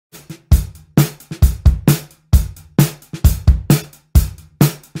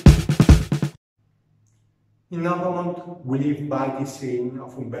In Novamont, we live by the saying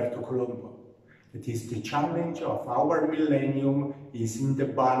of Umberto Colombo, that is, the challenge of our millennium is in the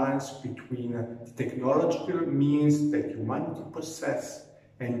balance between the technological means that humanity possesses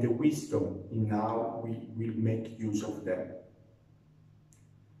and the wisdom in how we will make use of them.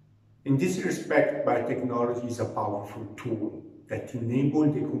 In this respect, biotechnology is a powerful tool that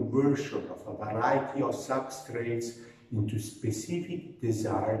enables the conversion of a variety of substrates into specific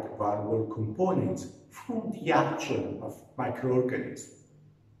desired valuable components through the action of microorganisms.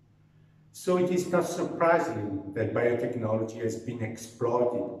 So it is not surprising that biotechnology has been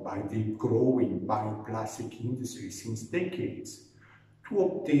exploited by the growing bioplastic industry since decades to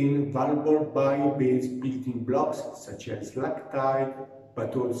obtain valuable bio-based building blocks such as lactide,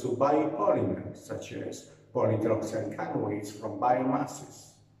 but also biopolymers such as polyhydroxyl canoates from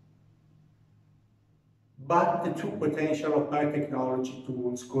biomasses. But the true potential of biotechnology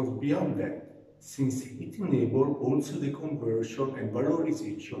tools goes beyond that, since it enables also the conversion and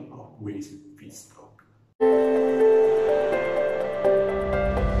valorization of waste feedstock.